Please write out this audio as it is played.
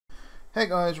Hey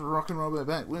guys, Rock and Roll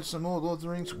back with some more Lord of the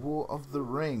Rings War of the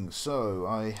Rings. So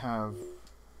I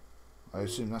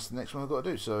assume that's the next one I've got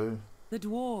to do, so... The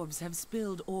dwarves have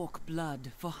spilled orc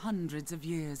blood for hundreds of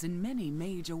years in many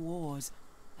major wars,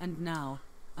 and now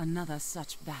another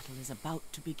such battle is about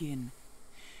to begin.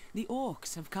 The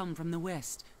orcs have come from the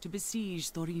west to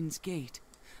besiege Thorin's Gate,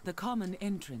 the common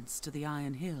entrance to the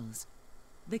Iron Hills.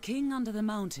 The king under the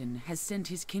mountain has sent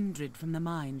his kindred from the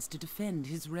mines to defend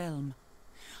his realm.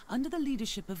 Under the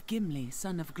leadership of Gimli,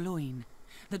 son of Gloin,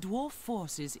 the dwarf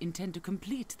forces intend to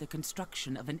complete the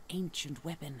construction of an ancient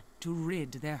weapon to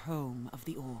rid their home of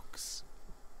the orcs.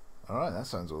 Alright, that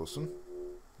sounds awesome.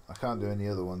 I can't do any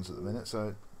other ones at the minute,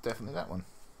 so definitely that one.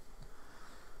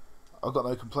 I've got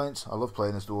no complaints. I love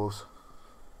playing as dwarves.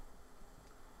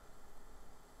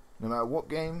 No matter what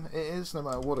game it is, no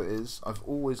matter what it is, I've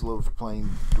always loved playing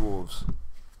dwarves.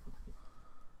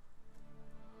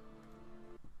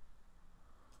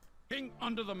 King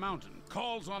Under the Mountain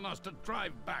calls on us to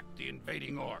drive back the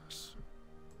invading orcs.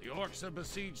 The orcs have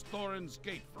besieged Thorin's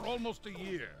Gate for almost a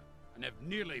year and have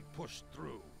nearly pushed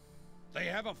through. They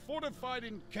have a fortified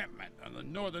encampment on the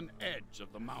northern edge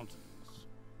of the mountains.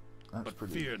 That's but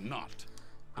fear not,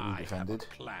 I defended.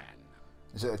 have a plan.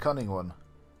 Is it a cunning one?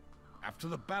 After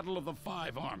the Battle of the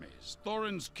Five Armies,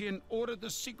 Thorin's kin ordered the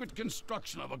secret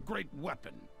construction of a great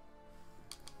weapon.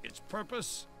 Its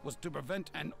purpose was to prevent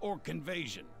an orc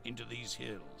invasion into these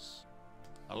hills.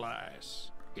 Alas,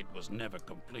 it was never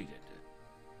completed.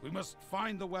 We must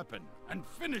find the weapon and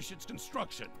finish its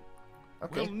construction.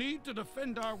 Okay. We'll need to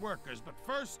defend our workers, but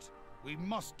first, we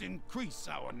must increase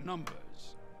our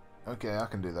numbers. Okay, I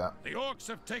can do that. The orcs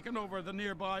have taken over the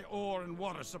nearby ore and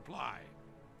water supply.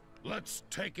 Let's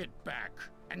take it back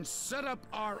and set up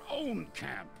our own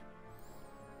camp.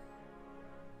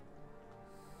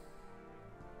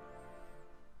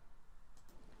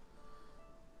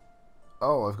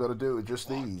 Oh, I've got to do it with just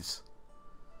these.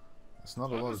 It's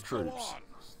not a lot of troops.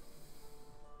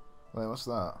 Wait, what's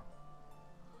that?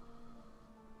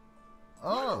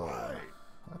 Oh,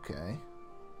 okay.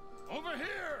 Over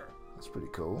here! That's pretty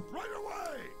cool. Right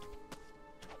away!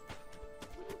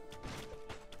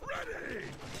 Ready!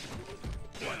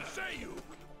 What say you?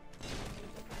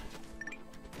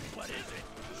 What is it?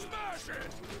 Smash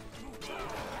it!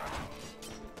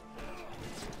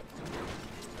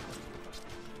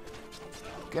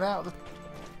 Get out of the...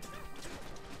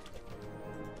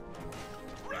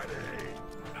 Ready!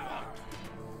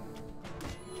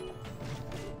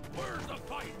 Where's the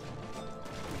fight?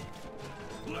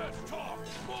 Let's talk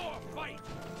more fight!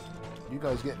 You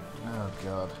guys get... Oh,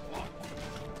 God.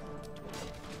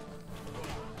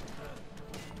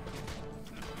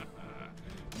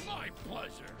 My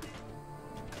pleasure.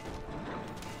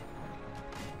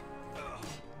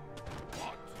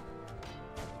 What?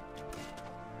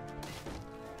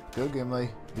 Go, Gimli.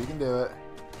 You can do it.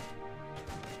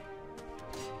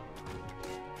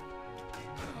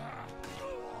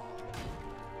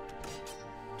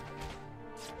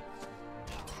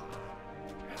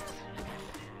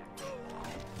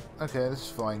 Okay, this is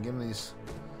fine. Gimli's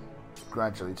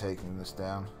gradually taking this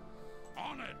down.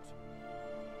 On it!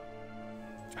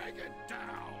 Take it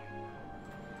down!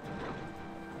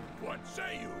 What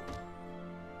say you?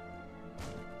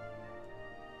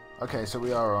 Okay, so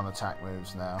we are on attack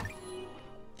moves now.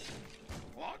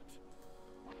 What?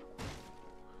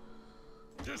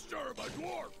 Disturb a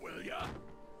dwarf, will ya?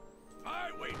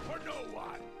 I wait for no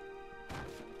one.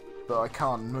 But I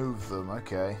can't move them,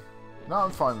 okay. No,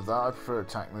 I'm fine with that. I prefer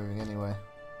attack moving anyway.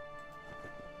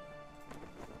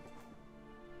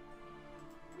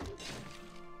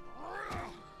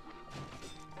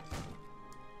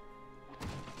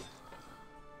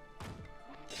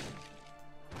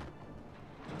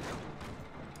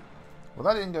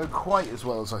 Well, that didn't go quite as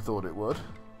well as I thought it would.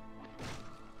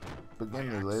 But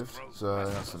Gimli lived, so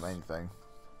that's the main thing.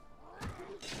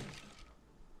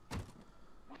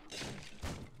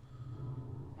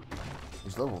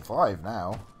 He's level 5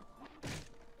 now.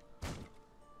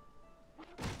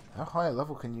 How high a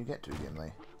level can you get to,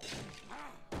 Gimli?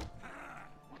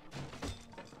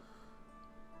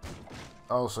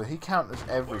 Oh, so he counters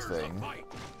everything.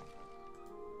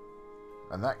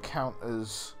 And that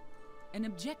counters... An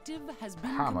objective has been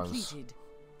hammers. completed.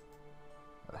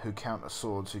 Who counter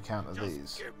swords, who counter Just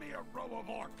these. give me a row of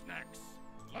orc necks.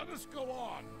 Let us go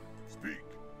on. Speak.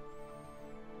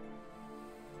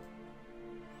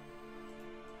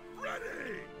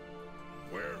 Ready!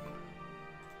 Where?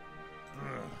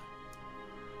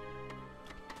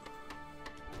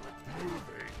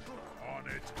 Moving on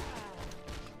it.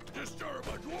 Disturb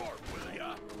a dwarf, will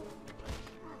ya?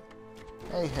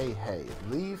 Hey, hey, hey.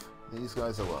 Leave these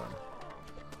guys alone.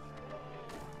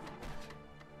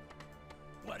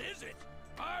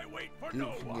 I wait for You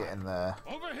no can one. get in there.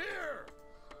 Over here.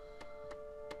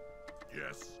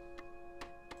 Yes.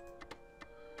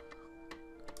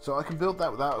 So I can build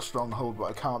that without a stronghold, but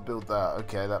I can't build that.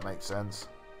 Okay, that makes sense.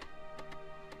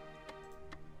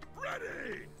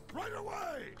 Ready. Right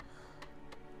away.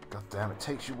 God damn, it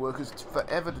takes you workers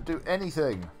forever to do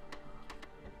anything.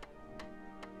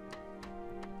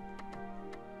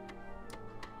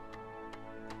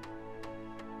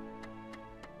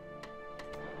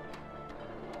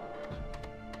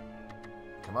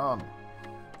 Come on.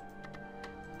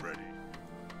 Ready.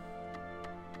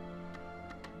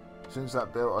 As soon as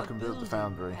that built, I can build the building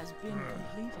foundry. Has been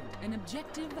completed. An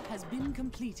objective has been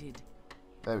completed.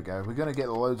 There we go. We're going to get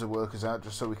loads of workers out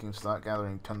just so we can start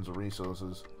gathering tons of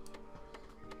resources.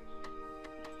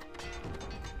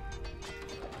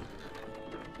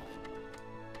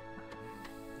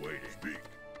 Waiting. Speak.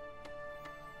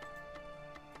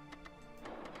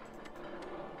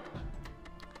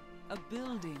 A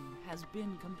building has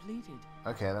been completed.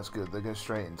 Okay, that's good. They go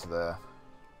straight into there.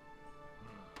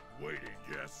 Waiting.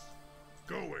 Yes.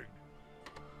 Going.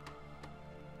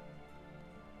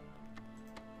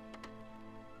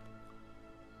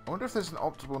 I wonder if there's an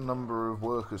optimal number of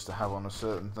workers to have on a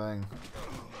certain thing.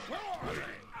 Where are they?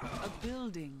 A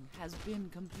building has been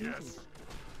completed. Yes.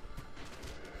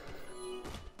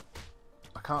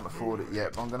 I can't afford it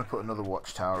yet, but I'm going to put another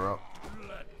watchtower up.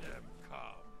 Let them come.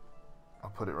 I'll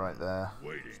put it right there.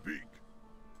 Waiting. Speak.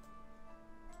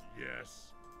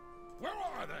 Yes. Where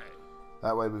are they?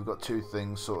 That way we've got two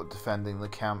things sort of defending the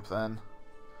camp then.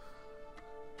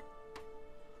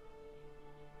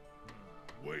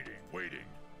 Waiting. Waiting.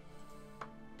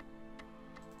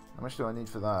 How much do I need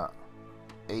for that?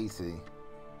 80.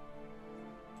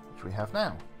 Which we have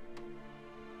now.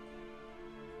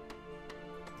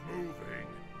 Moving.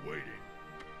 Waiting.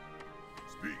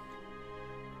 Speak.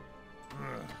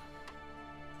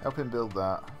 Help him build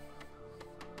that.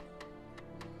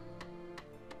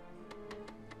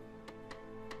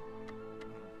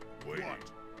 Waiting.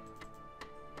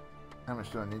 How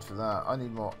much do I need for that? I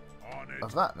need more On it.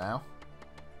 of that now.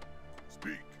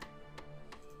 Speak.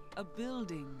 A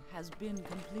building has been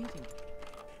completed.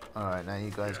 Alright, now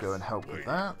you guys go and help with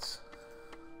that.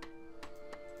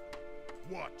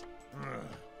 What?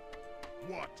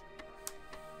 What?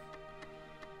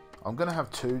 I'm going to have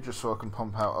two just so I can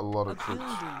pump out a lot A of building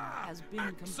troops has been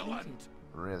completed. Excellent.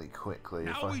 really quickly.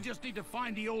 Now we just need to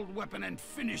find the old weapon and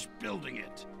finish building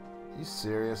it. You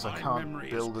serious? I My can't memory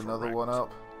is build another correct. one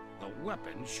up? The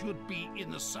weapon should be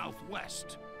in the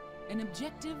southwest. An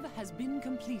objective has been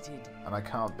completed. And I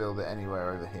can't build it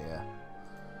anywhere over here.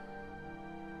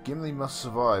 Gimli must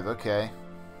survive, okay.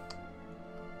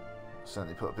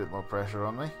 Certainly put a bit more pressure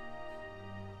on me.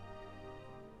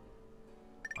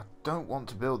 I don't want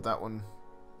to build that one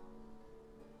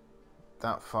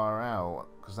that far out,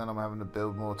 because then I'm having to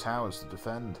build more towers to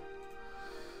defend.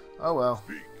 Oh well.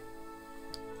 Speak.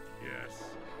 Yes.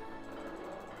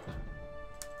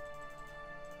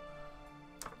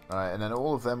 Alright, and then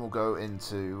all of them will go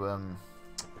into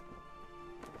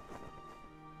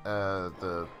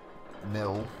the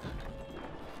mill.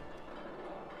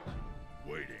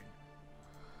 Waiting.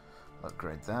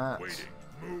 Upgrade that. Waiting.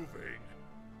 Moving.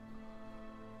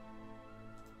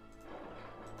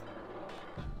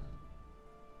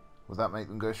 Will that make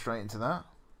them go straight into that?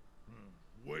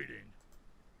 Waiting.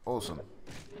 Awesome.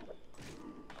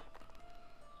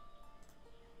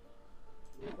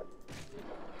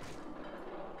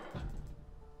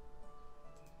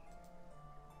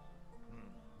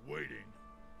 Waiting.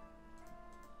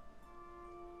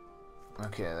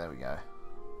 Okay, there we go.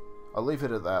 I'll leave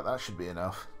it at that. That should be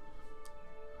enough.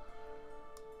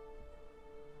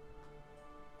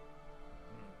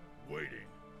 Waiting.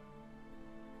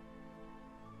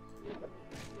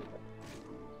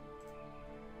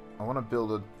 I want to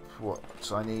build a... what?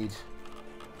 So I need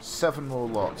 7 more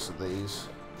lots of these.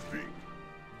 Speak.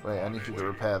 Wait, I need you to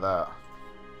repair that.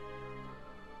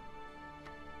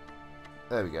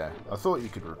 There we go. I thought you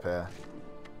could repair.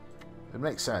 It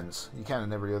makes sense. You can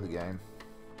in every other game.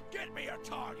 Get me a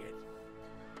target.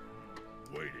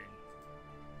 Waiting.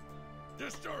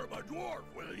 Disturb a dwarf,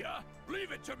 will ya?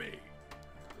 Leave it to me.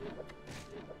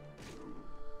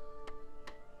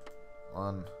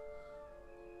 1.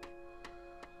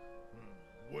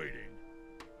 Waiting.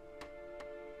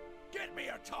 Get me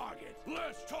a target.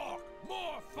 Less talk,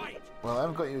 more fight. Well, I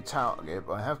haven't got you a target,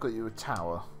 but I have got you a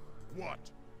tower. What?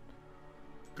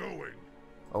 Going.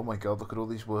 Oh my god, look at all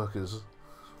these workers.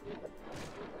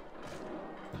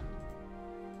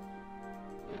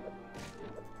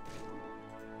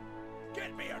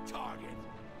 Get me a target.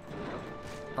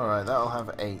 Alright, that'll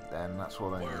have 8 then. That's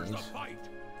what I Where's need. the fight?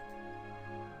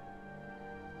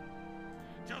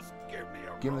 Just give me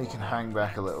a Gimli can hang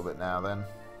back a little bit now then.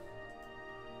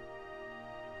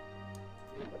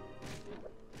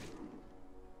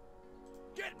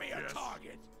 Get me a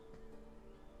target.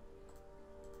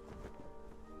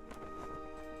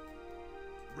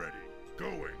 Ready.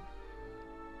 Going.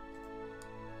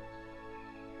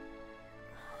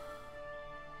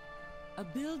 A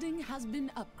building has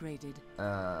been upgraded.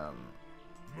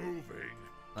 Moving.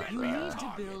 You need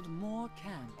to build more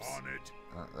camps. On it.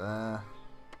 There.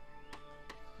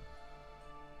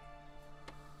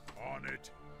 On it.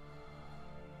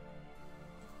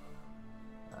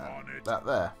 On it. That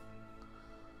there.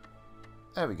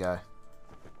 There we go.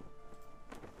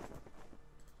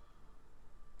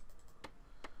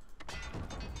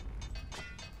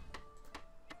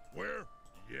 Where?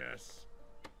 Yes.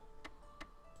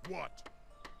 What?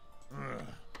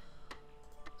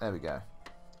 There we go.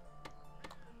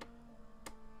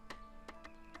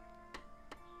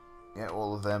 Get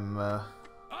all of them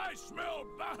I smell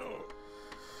battle.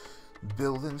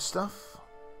 building stuff.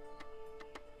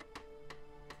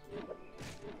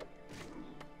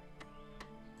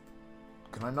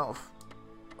 Can I not?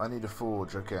 I need a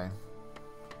forge. Okay.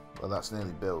 Well, that's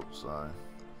nearly built, so.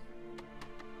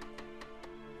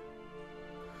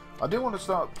 I do want to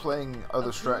start playing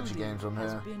other strategy games on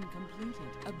here.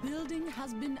 A building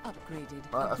has been upgraded.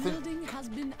 I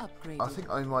I think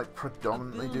I might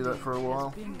predominantly do that for a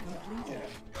while.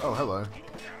 Oh, hello.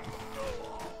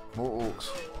 More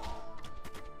orcs.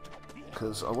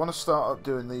 Because I want to start up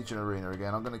doing Legion Arena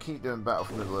again. I'm going to keep doing Battle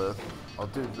for Middle-earth. I'll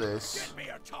do this.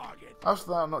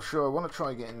 After that, I'm not sure. I want to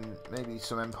try getting maybe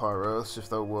some Empire Earths if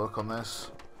they'll work on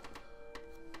this.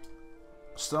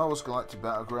 Star Wars Galactic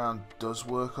Battleground does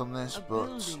work on this, but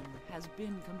has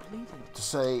been completed. to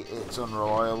say it's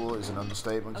unreliable is an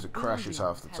understatement because it crashes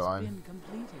half the time.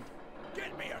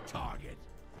 Get me a target.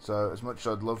 So as much as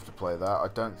I'd love to play that, I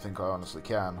don't think I honestly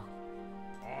can.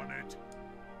 On it.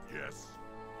 Yes.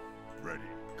 Ready.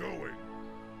 Going.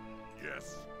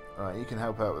 Yes. Alright, you can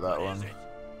help out with that What one. is it?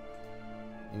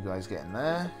 You guys get in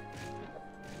there.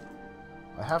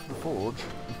 I have the forge.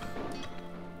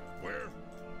 Where?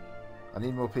 I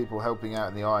need more people helping out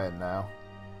in the iron now.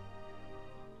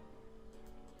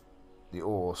 The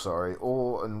ore, sorry.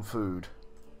 Ore and food.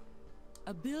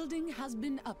 A building has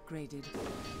been upgraded.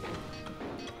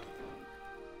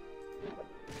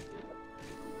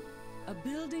 A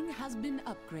building has been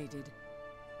upgraded.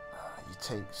 You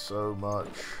take so much.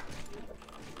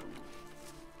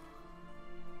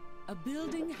 A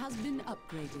building has been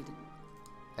upgraded.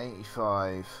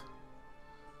 85.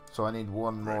 So I need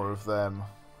one more of them.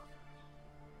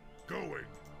 Going.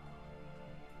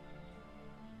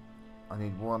 I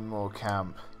need one more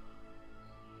camp.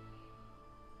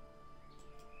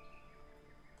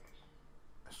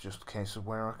 It's just a case of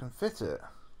where I can fit it.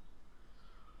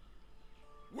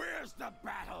 Where's the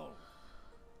battle?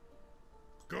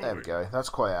 Going. There we go. That's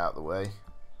quite out of the way.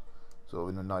 Sort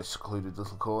of in a nice secluded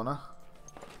little corner.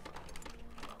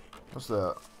 What's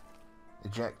that?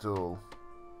 Eject all.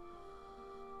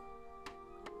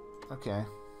 Okay.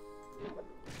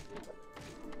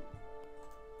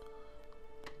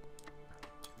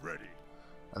 Ready.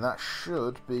 And that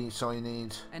should be, so you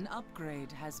need... An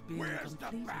upgrade has been Where's the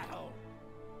completed. battle?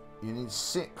 You need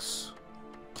 6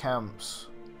 camps,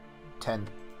 tent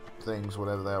things,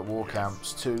 whatever they are, war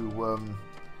camps, to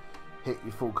hit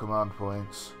your full command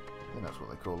points. I think that's what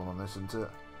they call them on this, isn't it?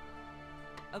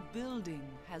 A building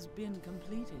has been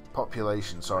completed.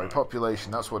 Population, sorry,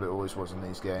 population, that's what it always was in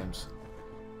these games.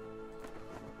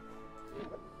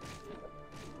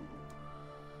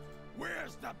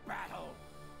 Where's the battle?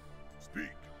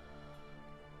 Speak.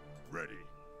 Ready.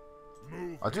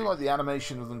 Move. I do like the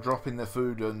animation of them dropping their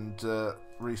food and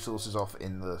resources off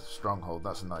in the stronghold.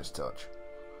 That's a nice touch.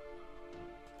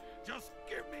 Just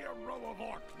give me a row of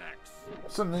orc necks.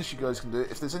 Something else you guys can do.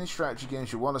 If there's any strategy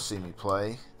games you want to see me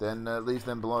play, then leave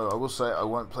them below. I will say I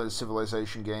won't play the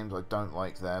Civilization games. I don't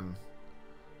like them.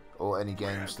 Or any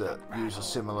games that use a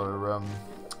similar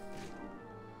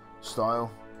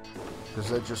style. Because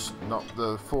they're just not...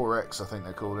 The 4X, I think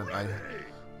they're called, aren't they?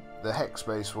 The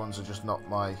hex-based ones are just not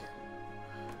my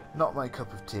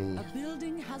cup of tea. A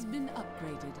building has been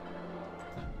upgraded.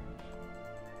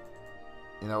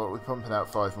 You know what, we're pumping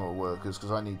out 5 more workers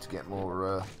because I need to get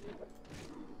more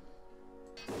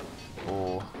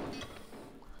ore.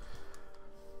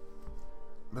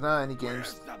 But now, any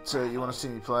games that you want to see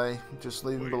me play, just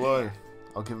leave them below.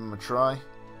 I'll give them a try.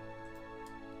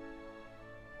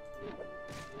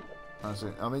 That's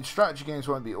it. I mean, strategy games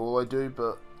won't be all I do,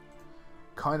 but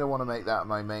kind of want to make that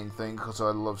my main thing because I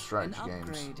love strategy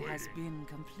games. An upgrade has been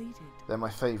completed. They're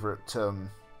my favourite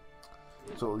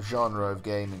sort of genre of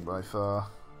gaming by far.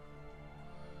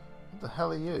 What the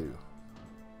hell are you?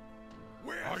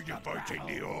 Are you fighting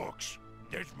the orcs?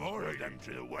 There's more of them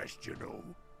to the west, you know.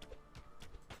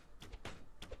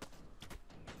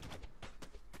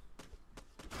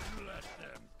 Let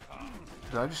them come.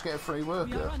 Did I just get a free We are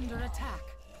worker? under attack.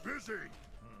 Busy.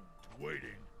 Waiting.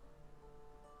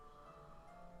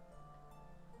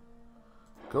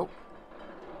 Cool.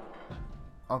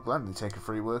 I'll gladly take a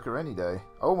free worker any day.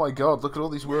 Oh my god, look at all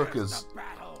these workers. The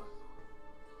battle.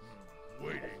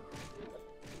 Waiting.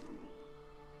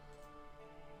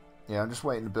 Yeah, I'm just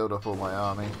waiting to build up all my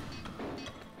army.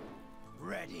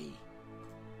 Ready.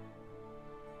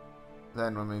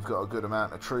 Then when we've got a good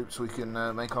amount of troops, we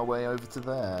can make our way over to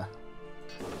there.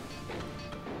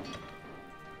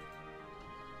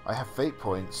 I have fate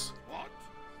points. What?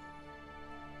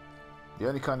 The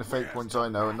only kind of fate points I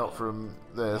know are not from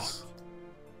this.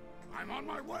 I'm on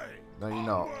my way. No, you're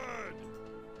not. Onward.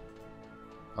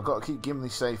 I've got to keep Gimli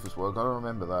safe as well. Got to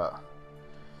remember that.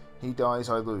 He dies,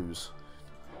 I lose.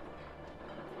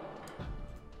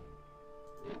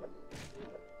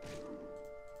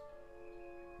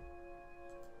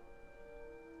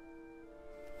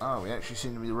 Oh, we actually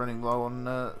seem to be running low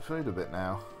on food a bit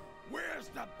now. Where's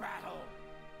the battle?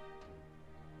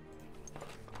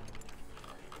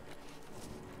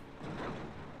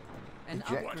 An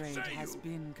Eject. upgrade What say has you?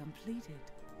 been completed.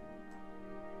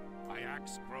 My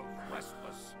axe grows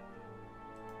restless.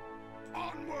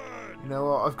 Onward! You know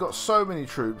what? I've got so many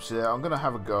troops here. I'm going to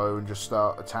have a go and just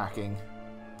start attacking.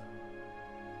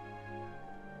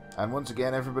 And once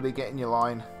again, everybody get in your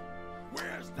line.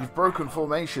 Where's the You've broken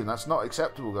formation. That's not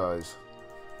acceptable, guys.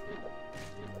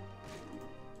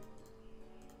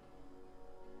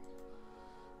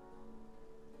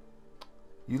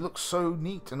 You look so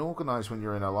neat and organised when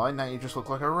you're in a line. Now you just look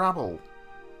like a rabble.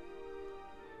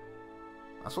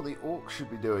 That's what the orcs should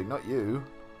be doing, not you.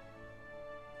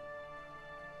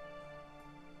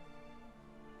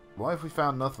 Why have we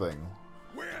found nothing?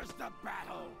 Where's the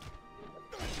battle?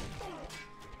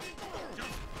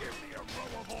 Just give me a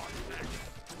row of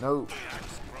orcs. No, My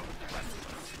axe grows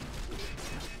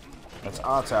restless. that's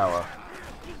our tower.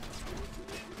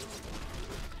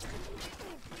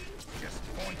 Just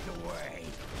point the way.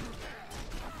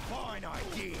 A fine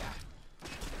idea.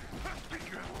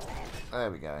 There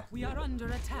we go. We are under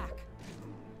attack.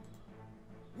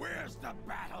 Where's the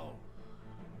battle?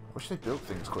 Wish they built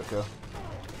things quicker.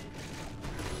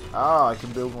 Ah, I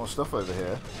can build more stuff over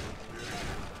here.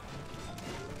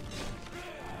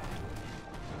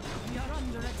 We are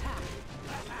under attack.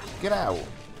 Get out.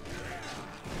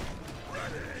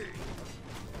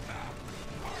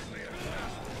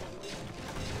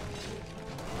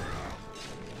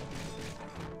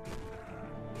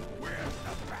 Where's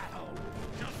the battle?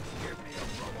 Just give me a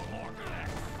row of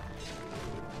orcs.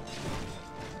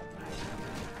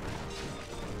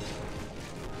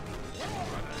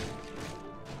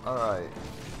 Alright.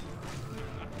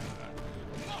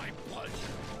 My pleasure.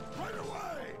 Right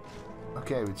away.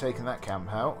 Okay, we've taken that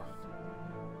camp out.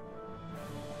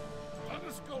 Let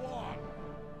us go on.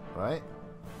 Right?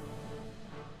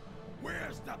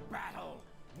 Where's the battle?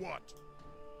 What?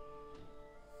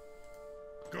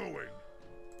 Going.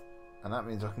 And that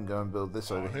means I can go and build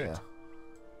this over here.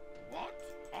 What?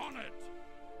 On it.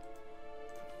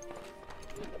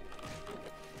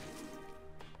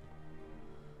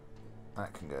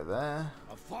 That can go there.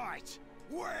 A fight.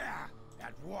 Where?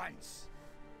 At once.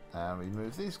 And we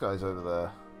move these guys over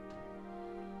there.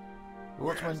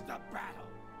 What's my... Where's the battle?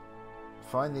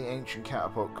 Find the ancient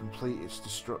catapult, complete its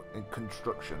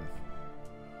construction.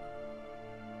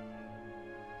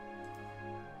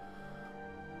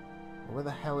 Where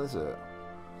the hell is it?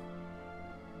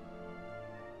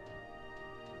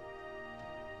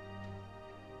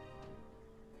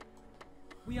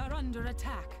 We are under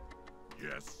attack.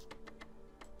 Yes.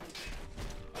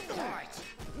 A fight.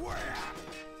 Where?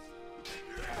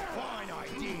 Fine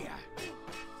idea.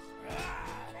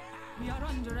 We are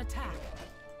under attack.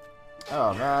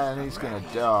 Oh man, he's gonna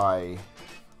die.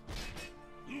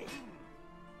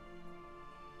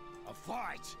 A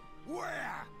fight.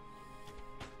 Where?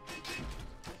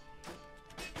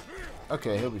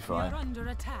 Okay, he'll be We fine. are under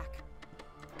attack.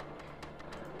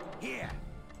 Here.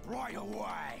 Right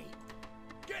away.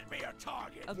 Get me a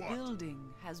target. A building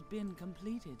has been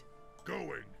completed.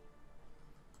 Going.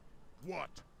 What?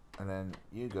 And then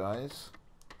you guys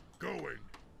Going.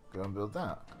 go and build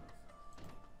that.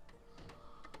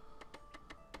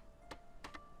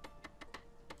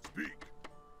 Speak.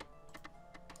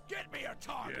 Get me a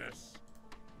target. Yes.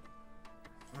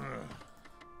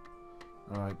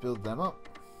 Alright, build them up.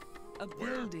 A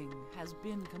building has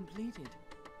been completed.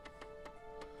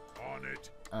 On it.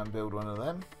 And build one of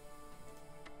them.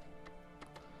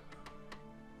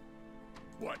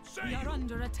 What say We are you?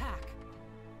 under attack.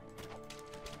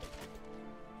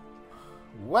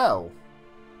 Well,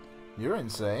 you're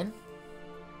insane.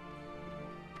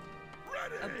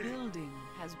 A Ready! building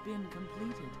has been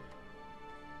completed.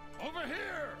 Over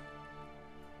here!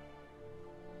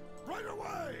 Right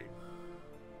away!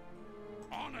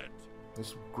 On it!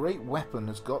 This great weapon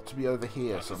has got to be over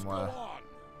here Let us somewhere. go on.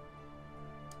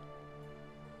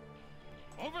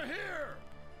 Over here!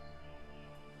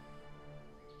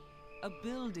 A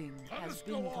building Let has us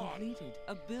been go on. completed.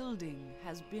 A building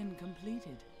has been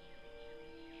completed.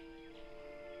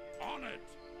 On it!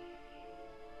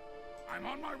 I'm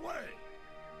on my way!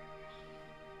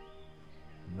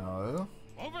 No.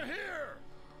 Over here!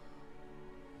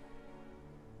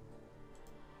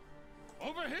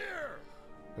 Over here!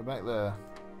 Go back there.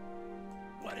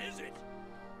 What is it?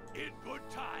 In good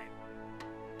time.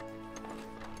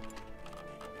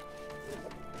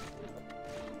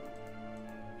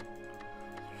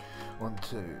 One,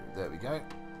 two. There we go.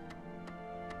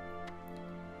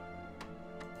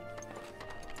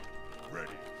 Ready.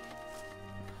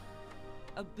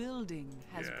 A building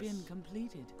has Yes. been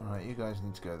completed. Alright, you guys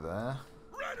need to go there.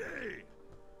 Ready!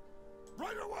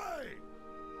 Right away!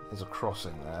 There's a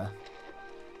crossing there.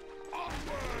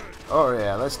 Onward! Oh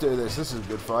yeah, let's do this. This is a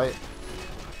good fight.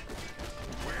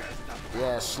 Where's the...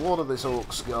 Yeah, slaughter this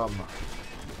orc scum.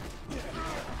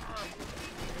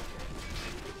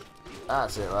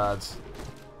 That's it, lads.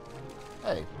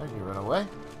 Hey, how did you run away?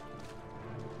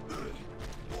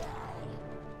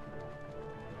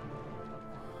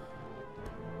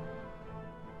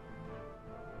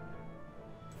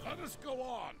 Let us go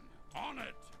on! On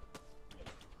it!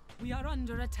 We are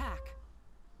under attack.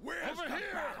 Where's Over the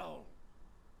here! battle?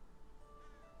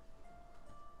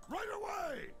 Right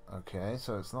away! Okay,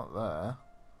 so it's not there.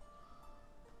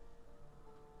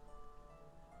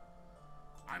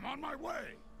 I'm on my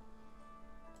way!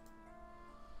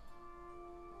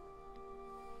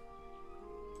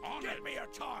 On Get it! me a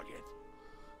target!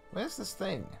 Where's this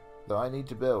thing that I need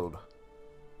to build?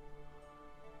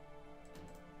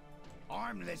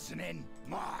 I'm listening.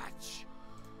 March!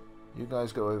 You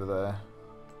guys go over there.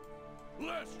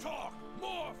 Let's talk!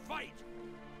 More fight!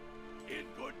 In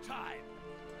good time!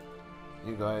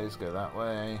 You guys go that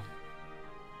way.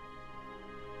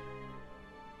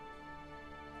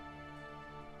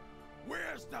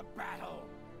 Where's the battle?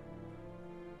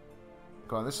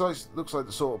 Come on, this looks like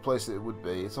the sort of place that it would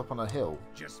be. It's up on a hill.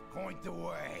 Just point the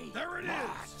way. There it is!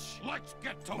 March! Let's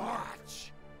get to work!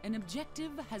 March! An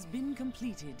objective has been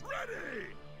completed. Ready!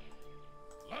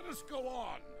 Let us go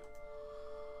on!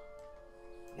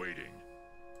 Waiting.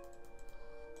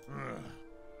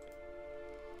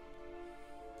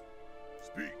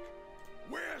 Speak.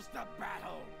 Where's the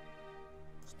battle?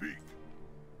 Speak.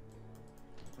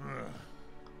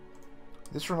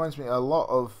 This reminds me a lot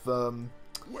of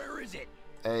Where is it?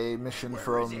 a mission Where is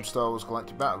from it? Star Wars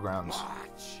Galactic Battlegrounds,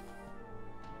 March!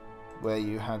 where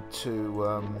you had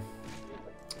to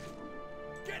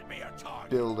Get me a target!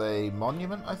 build a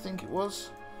monument, I think it was,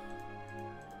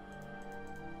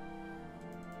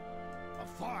 A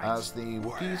fight! as the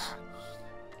Wookiees. Where?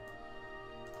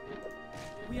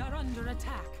 We are under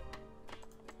attack.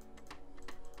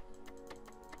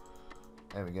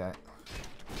 There we go.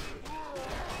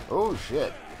 Oh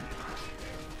shit.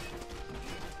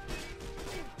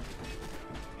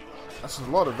 That's a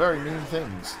lot of very mean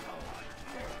things.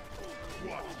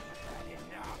 What?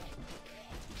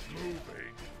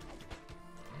 Moving.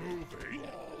 Moving.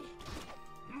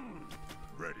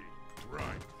 Ready.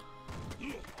 Right.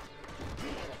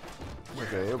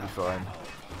 Okay, he'll be fine.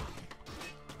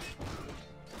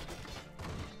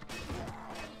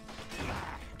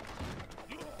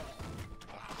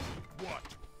 What?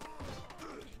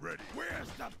 Ready. Where's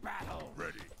the battle?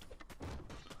 Ready.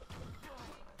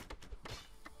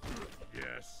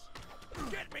 Yes.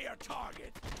 Get me a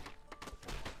target.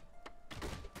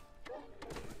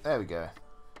 There we go.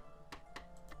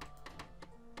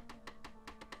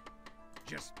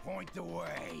 Just point the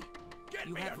way. Get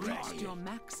You me have a reached target. your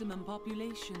maximum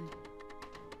population.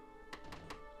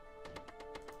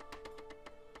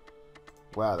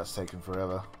 Wow, that's taken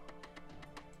forever.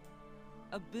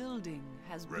 A building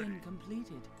has Ready. been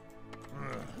completed. You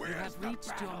Where's have the reached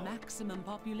your battle? maximum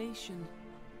population.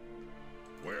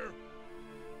 Where?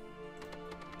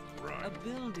 A Right.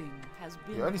 building has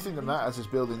been The only thing that completed. matters is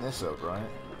building this up, right?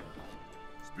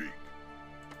 Speak.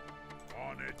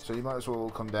 On it. So you might as well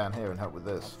come down here and help with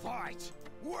A this. fight.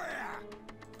 Where?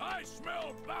 I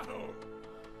smell battle.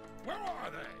 Where are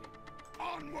they?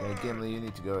 Onward. Okay, Gimli, you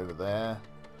need to go over there.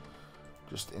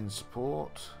 Just in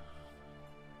support.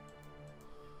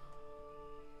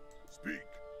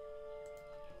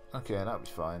 Okay, that'll be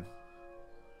fine.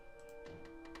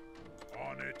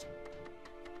 On it.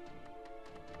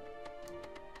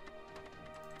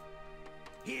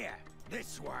 Here,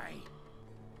 this way.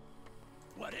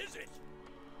 What is it?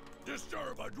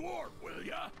 Disturb a dwarf, will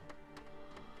ya?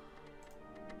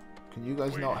 Can you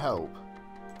guys not help?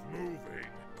 Moving.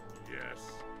 Yes.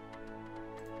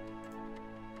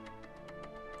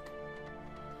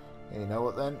 You know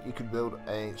what then? You can build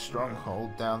a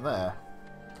stronghold down there.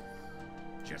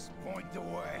 Just point the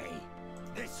way.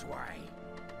 This way.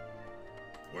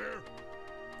 Where?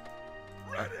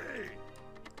 Ready!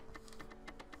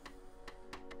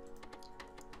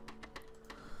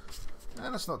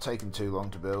 And it's not taking too long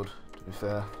to build, to be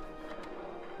fair.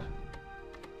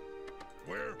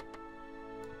 Where?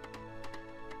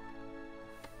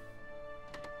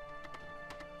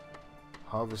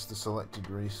 Harvest the selected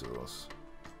resource.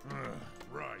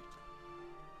 Right.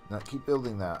 Now keep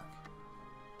building that.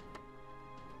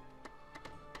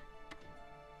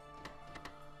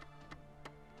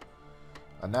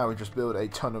 And now we just build a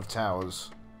ton of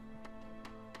towers.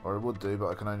 Or I would do, but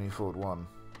I can only afford one.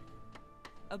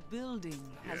 A building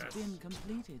has Yes. been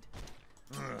completed.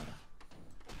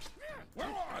 Where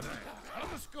are they?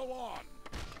 Let us go on.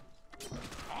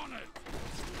 On it.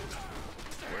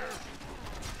 Where?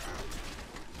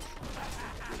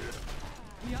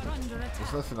 We are under attack.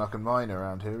 There's nothing I can mine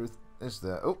around here, is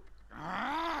there? Oh!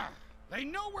 Ah! They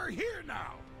know we're here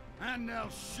now, and they'll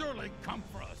surely come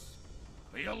for us.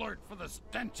 Be alert for the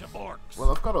stench of orcs.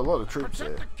 Well, I've got a lot of troops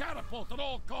Protect here. the catapult at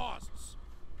all costs.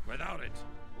 Without it,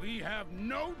 we have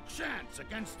no chance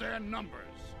against their numbers.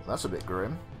 That's a bit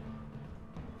grim.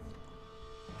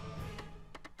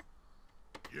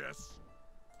 Yes.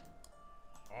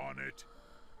 On it.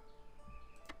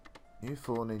 You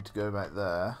four need to go back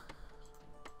there.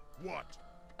 What?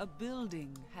 A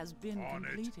building has been On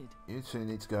it. completed. You two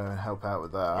need to go and help out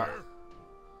with that. Where?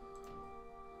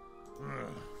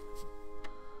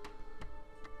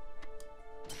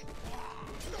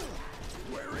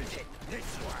 Where is it?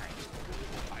 This way.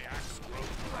 My axe grows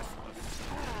restless.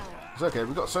 It's okay,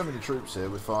 we've got so many troops here,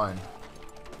 we're fine.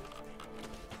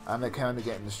 And they're kind of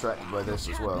getting distracted by this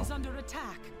as Camp well. is under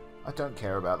attack. I don't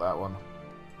care about that one.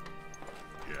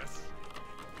 Yes.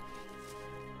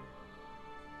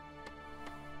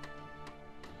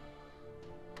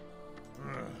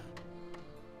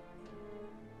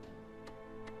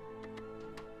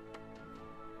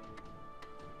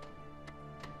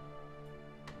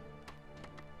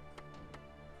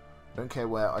 Don't care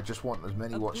where, I just want as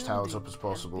many A watchtowers up building as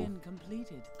possible. Has been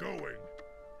completed. Going.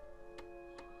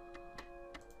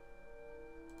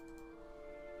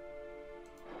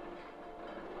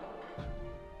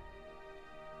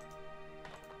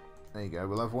 There you go,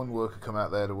 we'll have one worker come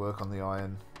out there to work on the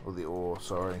iron, or the ore,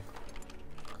 sorry.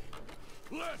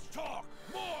 Let's talk.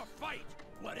 More fight.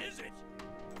 What is it?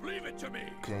 Leave it to me.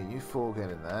 Okay, you four get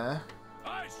in there.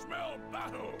 I smell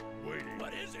battle. Waiting.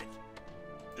 What is it?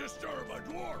 Disturb a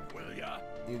dwarf, will ya?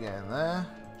 You get in there.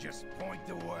 Just point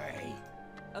the way.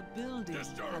 A building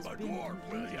Disturb has a been dwarf,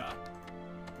 will completed. ya?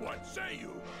 What say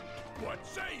you? What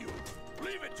say you?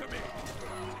 Leave it to me.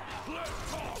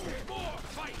 Let's talk. More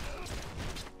fight.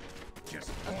 Just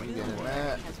A point You the get in building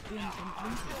there. has been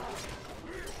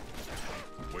completed.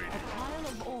 A Waiting. pile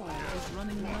of ore is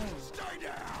running low. Stay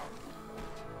down.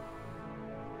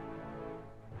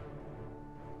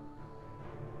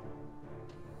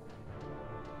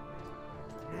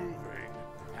 Moving.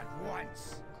 at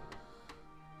once.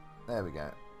 There we go.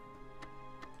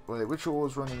 Wait, which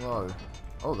ore's running low?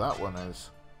 Oh, that one is.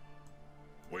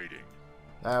 Waiting.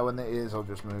 Now, when it is, I'll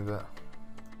just move it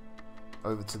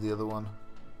over to the other one.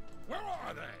 Where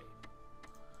are they?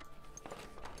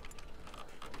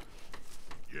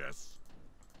 Yes.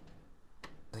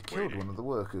 They killed Waiting. one of the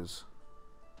workers.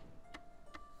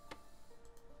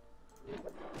 There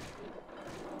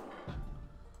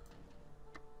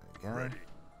we go. Ready.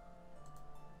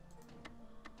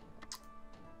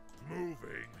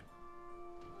 Moving.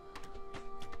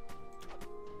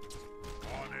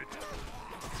 On it.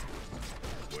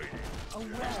 Waiting. A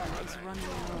well is running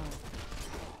low.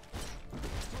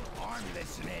 I'm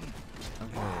listening.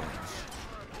 Okay.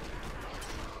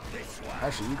 This way.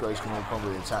 Actually, you guys can all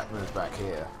probably attack move back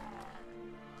here.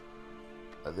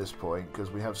 At this point, because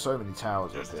we have so many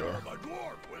towers up here. Disturb a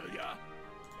dwarf, will ya?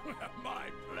 My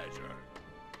pleasure.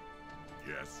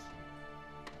 Yes.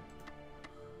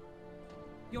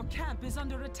 Your camp is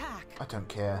under attack. I don't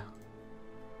care.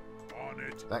 On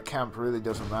it. That camp really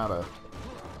doesn't matter.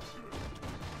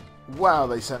 Wow,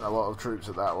 they sent a lot of troops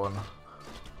at that one.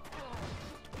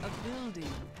 A building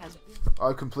has been...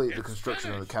 I've completed the It's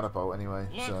construction of the finished. catapult anyway,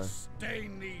 Let's so...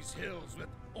 stain these hills with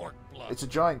orc blood. It's a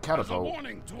giant As a catapult.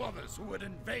 warning to others who would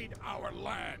invade our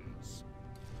lands.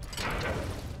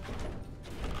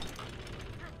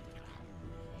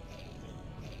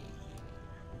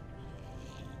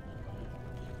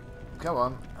 Come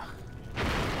on.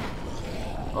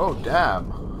 Oh,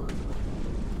 damn.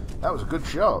 That was a good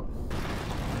shot.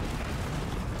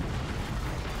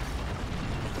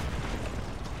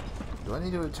 Do I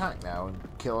need to attack now and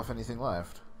kill off anything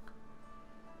left?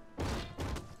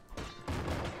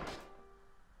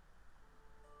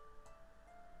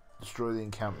 Destroy the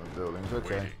encampment buildings.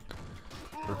 Okay.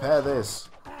 Repair this.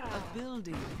 A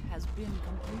building has been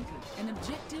completed. An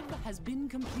objective has been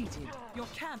completed. Your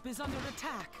camp is under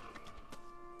attack.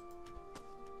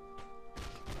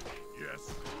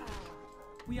 Yes,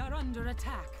 We are under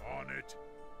attack. on it.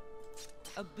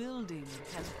 A building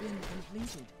has been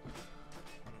completed.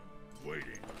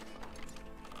 Waiting.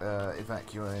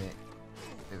 Evacuate.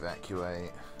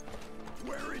 Evacuate.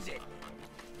 Where is it?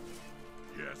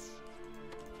 Yes.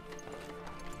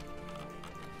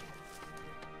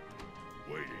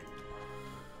 Waiting.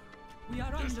 We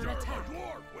are under Disturb attack. a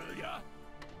dwarf, will ya?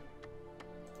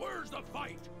 Where's the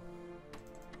fight?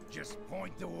 Just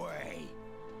point the way.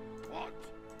 What?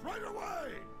 Right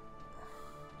away!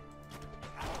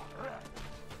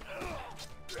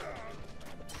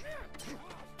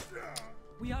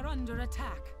 We are under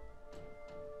attack.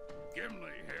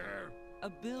 Gimli here. A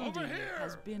building Over here!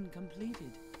 has been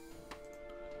completed.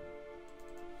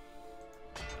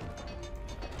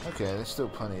 Okay, there's still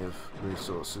plenty of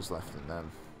resources left in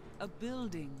them. A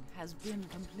building has been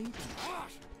completed.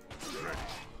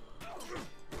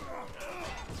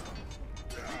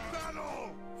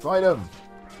 Battle! Fight them!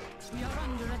 We are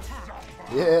under attack.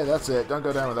 Yeah, that's it. Don't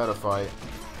go down without a fight.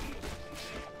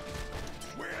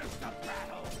 Where's the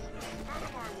battle? Out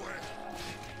of my way!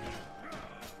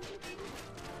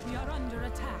 We are under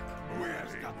attack.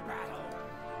 Where's the battle?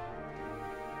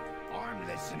 I'm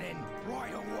listening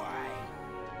right away.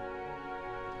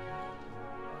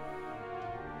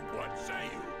 What say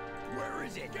you? Where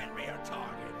is it? Get me a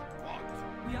target. What?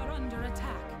 We are under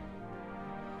attack.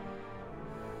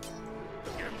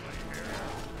 Gimli here.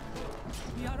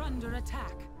 We are under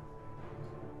attack.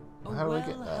 A How do I well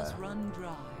get has there? run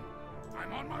dry.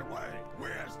 I'm on my way.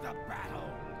 Where's the battle?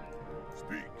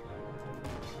 Speak.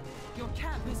 Your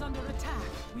camp is under attack.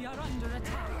 We are under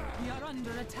attack. We are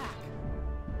under attack.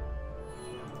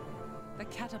 The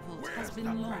catapult has Where's been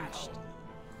the launched. battle?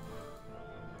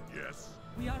 Yes.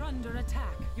 We are under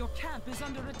attack. Your camp is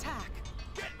under attack.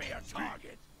 Get me a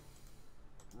target.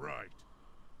 Right.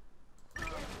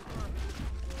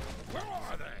 Where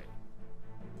are they?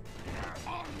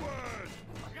 Onward!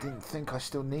 Didn't think I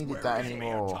still needed Where that is me a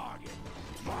anymore. target?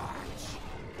 March.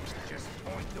 Just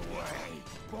point the way.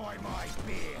 By my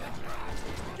beard.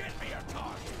 Get me a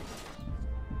target.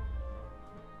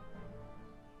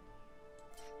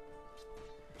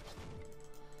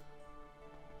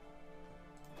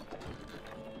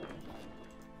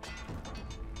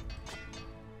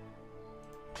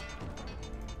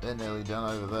 They're nearly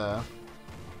done over there.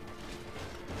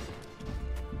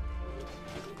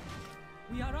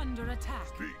 We are under attack.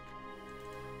 Speak.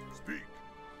 Speak.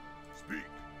 Speak.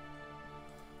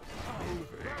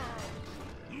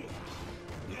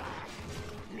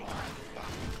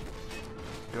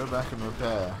 Go back and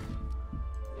repair.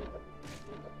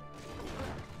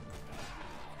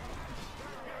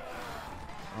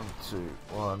 One, two,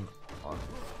 one.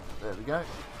 There we go.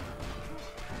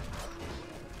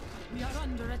 We are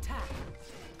under attack.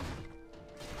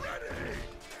 Ready!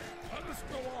 Let us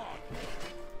go on.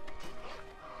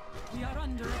 We are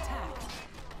under attack.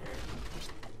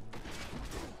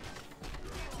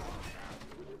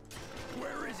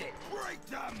 Where is it? Break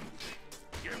them!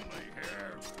 Gimli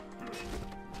here.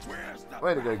 Where's the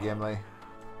Way to go, battle? Gimli.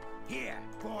 Here,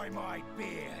 by my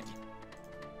beard.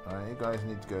 Alright, you guys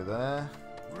need to go there.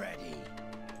 Ready,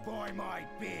 by my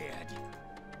beard.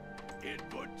 In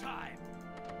good time.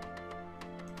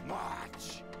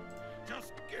 March.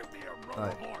 Just give me a row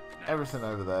Right, of orc necks. everything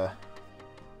over there.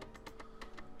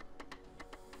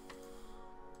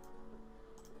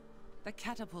 The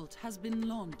catapult has been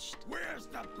launched. Where's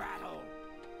the battle?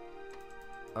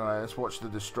 Alright, let's watch the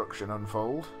destruction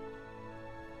unfold.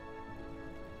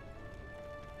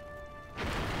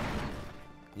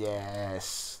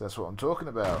 Yes, that's what I'm talking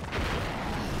about.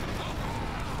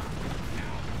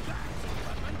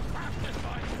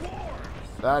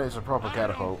 That is a proper I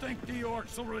catapult. don't think the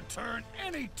orcs will return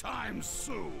anytime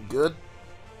soon. Good.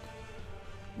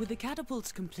 With the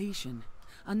catapult's completion,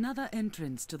 another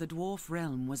entrance to the dwarf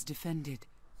realm was defended.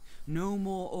 No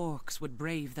more orcs would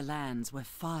brave the lands where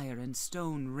fire and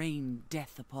stone rained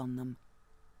death upon them.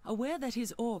 Aware that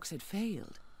his orcs had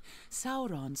failed,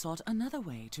 Sauron sought another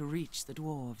way to reach the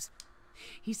dwarves.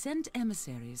 He sent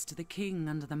emissaries to the king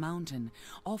under the mountain,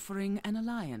 offering an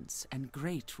alliance and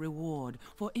great reward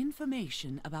for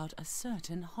information about a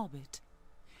certain hobbit.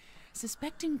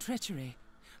 Suspecting treachery,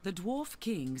 the dwarf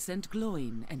king sent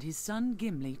Gloin and his son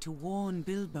Gimli to warn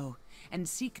Bilbo and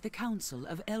seek the council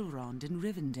of Elrond in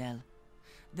Rivendell.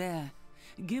 There,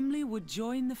 Gimli would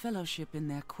join the Fellowship in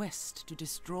their quest to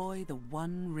destroy the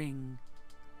One Ring.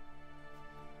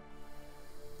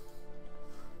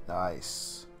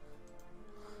 Nice.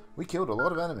 We killed a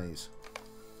lot of enemies.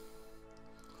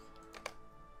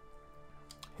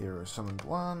 Hero summoned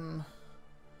one.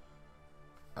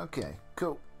 Okay,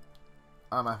 cool.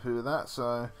 I'm happy with that,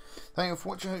 so thank you for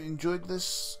watching. I hope you enjoyed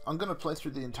this. I'm going to play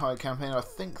through the entire campaign. I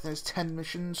think there's 10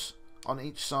 missions on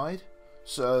each side,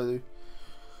 so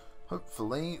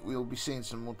hopefully we'll be seeing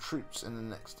some more troops in the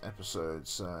next episode.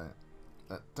 So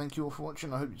thank you all for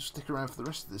watching. I hope you stick around for the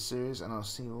rest of this series, and I'll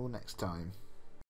see you all next time.